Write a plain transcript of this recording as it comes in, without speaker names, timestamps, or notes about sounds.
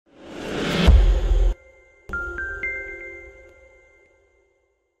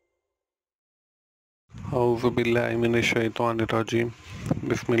औज़ुबिल्लाहिमिनश्शैतानिर्रजीम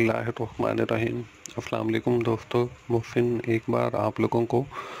बिस्मिल्लाहिर्रहमानिर्रहीम। अस्सलाम वालेकुम दोस्तों, मुहसिन एक बार आप लोगों को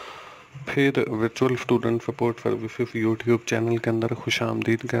फिर virtual student support services YouTube channel के अंदर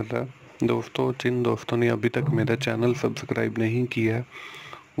खुशामदीद कर रहा है। दोस्तों, जिन दोस्तों ने अभी तक मेरा चैनल सब्सक्राइब नहीं किया है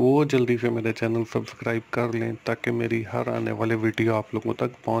वो जल्दी से मेरा चैनल सब्सक्राइब कर लें ताकि मेरी हर आने वाले वीडियो आप लोगों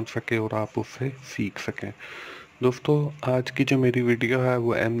तक पहुंच सके और आप उससे सीख सकें। दोस्तों, आज की जो मेरी वीडियो है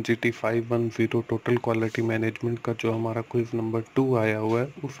वो MGT510 टोटल क्वालिटी मैनेजमेंट का जो हमारा क्विज़ नंबर 2 आया हुआ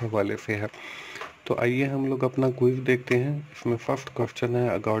है उस हवाले से है। तो आइए हम लोग अपना क्विज़ देखते हैं। इसमें फर्स्ट क्वेश्चन है,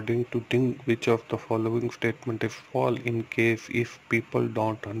 according to think which of the following statement is fall in case if people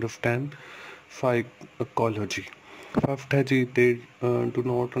don't understand psychology. First है जी, they do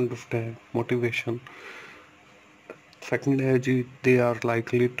not understand motivation. Second है जी, they are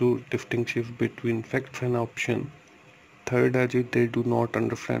likely to distinguish between facts and option. Third है जी, they do not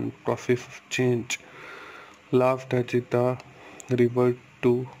understand process of change. Last है जी, the revert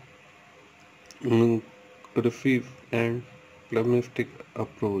to receive and प्लेमिस्टिक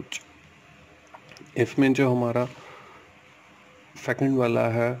approach. इसमें जो हमारा second वाला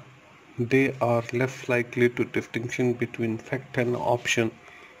है, they are less likely to distinction between fact and option,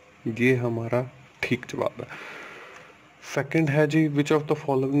 ये हमारा ठीक जवाब है। सेकंड है जी, which of the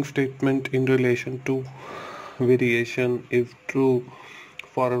following statement in relation to variation is true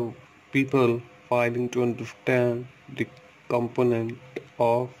for people failing to understand the component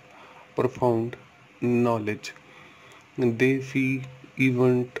of profound knowledge. They see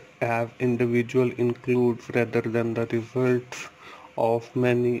event as individual includes rather than the results of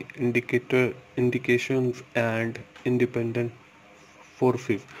many indications and independent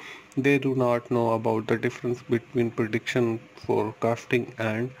forces. They do not know about the difference between prediction, forecasting,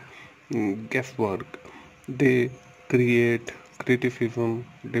 and guesswork. They create criticism,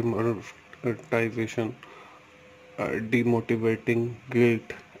 demoralization, demotivating,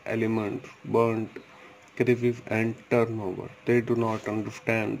 guilt, elements, burnt, crisis, and turnover. They do not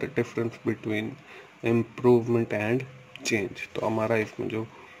understand the difference between improvement and change. तो हमारा इसमें जो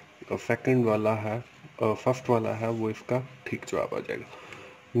second वाला है, first वाला है, वो इसका ठीक जवाब आ जाएगा।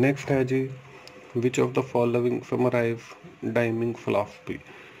 नेक्स्ट है जी, which of the following summarise डाइमिंग philosophy.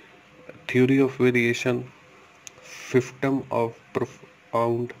 Theory of variation, system of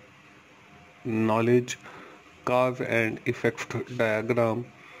profound knowledge, cause and effect diagram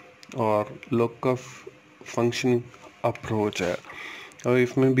और लोकस फंक्शनिंग अप्रोच है। और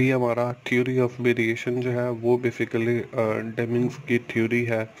इसमें भी हमारा थ्योरी ऑफ वेरिएशन जो है वो बेसिकली डेमिंग्स की थ्योरी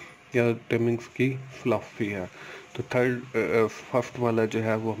है या डेमिंग्स की फिलॉसफी है। तो फर्स्ट वाला जो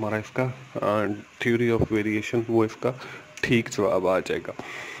है वो हमारा इसका थ्योरी ऑफ वेरिएशन, वो इसका ठीक जवाब आ जाएगा।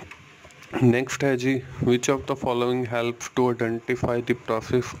 नेक्स्ट है जी, which of the following helps to identify the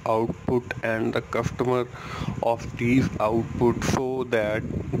process output and the customer of these output so that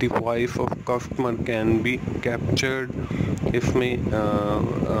the voice of customer can be captured. इसमें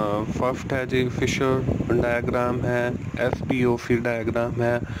फर्स्ट है जी, फिशर डायग्राम है, SPOC diagram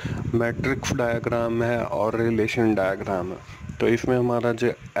है, matrix diagram है और relation diagram है। तो इसमें हमारा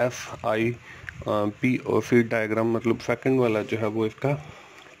जो SIPOC डायग्राम मतलब सेकंड वाला जो है वो इसका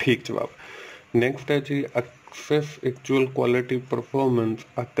ठीक जवाब। नेक्स्ट है जी, access actual quality performance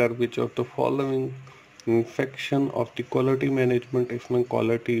occur which of the following section of the quality management. इसमें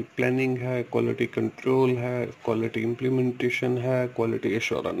क्वालिटी प्लानिंग है, क्वालिटी कंट्रोल है, क्वालिटी इम्प्लीमेंटेशन है, क्वालिटी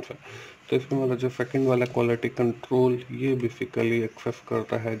एश्योरेंस है। तो इसमें वाला जो सेकंड वाला क्वालिटी कंट्रोल, ये बेसिकली एक्सेस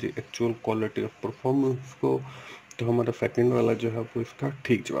करता है जी एक्चुअल क्वालिटी ऑफ परफॉर्मेंस को। तो हमारा सेकंड वाला जो है वो इसका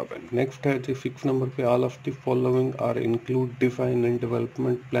ठीक जवाब है। नेक्स्ट है जी, 6 नंबर पे, all of the following are include design and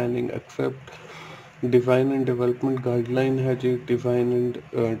development planning accept design and development guideline है जी, design and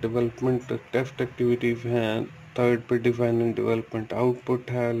development test activities हैं, थर्ड पे डिजाइन एंड डेवलपमेंट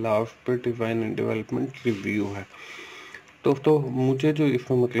आउटपुट है, लास्ट पे डिजाइन एंड डेवलपमेंट रिव्यू है। दोस्तों, मुझे जो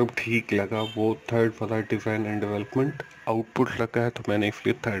इसमें मतलब ठीक लगा वो थर्ड वाला डिजाइन एंड डेवलपमेंट आउटपुट लगा है, तो मैंने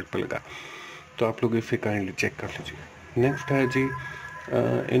इसलिए थर्ड पे लगा। तो आप लोग इसे काइंडली चेक कर लीजिए। नेक्स्ट है जी,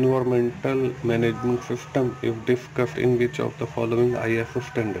 environmental management system if discussed in which of the following ISO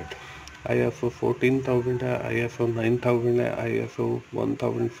standard. ISO 14000 है, ISO 9000 है, ISO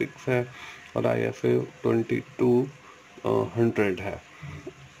 1006 है और ISO 2200 है।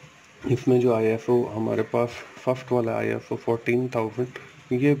 इसमें जो ISO हमारे पास फर्स्ट वाला ISO 14000,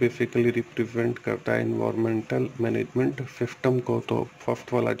 ये बेसिकली रिप्रेजेंट करता है इन्वायरमेंटल मैनेजमेंट सिस्टम को। तो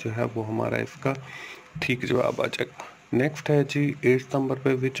फर्स्ट वाला जो है वो हमारा इसका ठीक जवाब आ जाएगा। नेक्स्ट है जी, 8 नंबर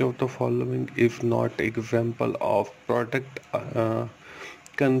पे, which of the following is not example of product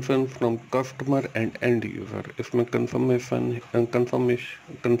concern from customer and end user. इसमें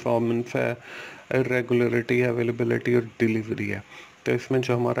कंफर्मेंस है, इरेगुलरिटी है, अवेलेबिलिटी और डिलीवरी है। तो इसमें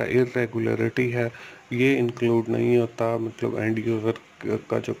जो हमारा इरेगुलरिटी है ये इंक्लूड नहीं होता, मतलब एंड यूज़र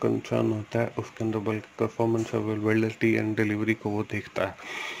का जो कंसर्न होता है उसके अंदर, बल्कि परफॉर्मेंस, अवेलेबिलिटी एंड डिलीवरी को वो देखता है।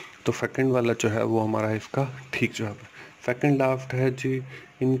 तो सेकंड वाला जो है वो हमारा इसका ठीक जवाब है। सेकंड लास्ट है जी,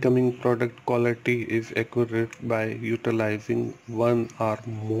 incoming product quality is accurate by utilising one और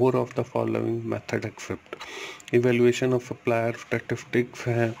more of the following method accept evaluation of supplier statistics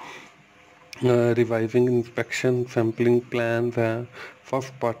है, रिवाइजिंग इंस्पेक्शन सैम्पलिंग प्लान है,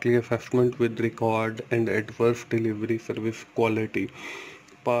 first partly assessment with record and adverse delivery service quality,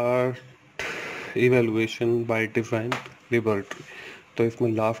 part evaluation by design laboratory. तो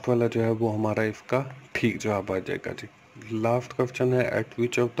इसमें last वाला जो है वो हमारा इसका ठीक जवाब आ जाएगा जी। लास्ट क्वेश्चन है, eight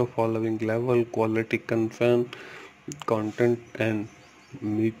which of the following level quality concern content and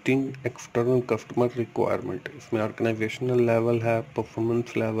meeting external customer requirement. इसमें ऑर्गेनाइजेशनल लेवल है,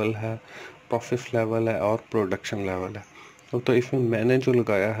 परफॉर्मेंस लेवल है, प्रोसेस लेवल है और प्रोडक्शन लेवल है। तो इसमें मैंने जो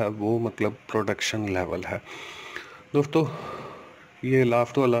लगाया है वो मतलब प्रोडक्शन लेवल है। दोस्तों ये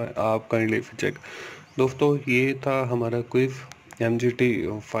लास्ट वाला आप काइंडली चेक। दोस्तों ये था हमारा क्विज MGT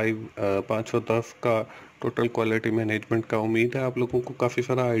 510 का टोटल क्वालिटी मैनेजमेंट का। उम्मीद है आप लोगों को काफ़ी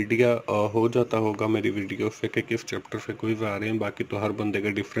सारा आइडिया हो जाता होगा मेरी वीडियो से कि किस चैप्टर से क्विज आ रहे हैं। बाकी तो हर बंदे का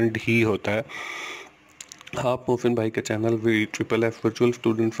डिफरेंट ही होता है। आप मोहसिन भाई के channel VSSS virtual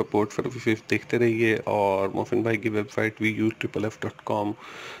student support services देखते रहिए, और मोहसिन भाई की वेबसाइट VUSSSS.com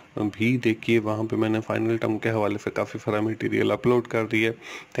भी देखिए। वहाँ पे मैंने फाइनल टर्म के हवाले से काफ़ी सारा मटेरियल अपलोड कर दिया है।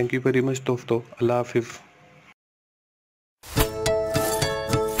 थैंक यू वेरी मच दोस्तों, अल्लाह हाफिज़।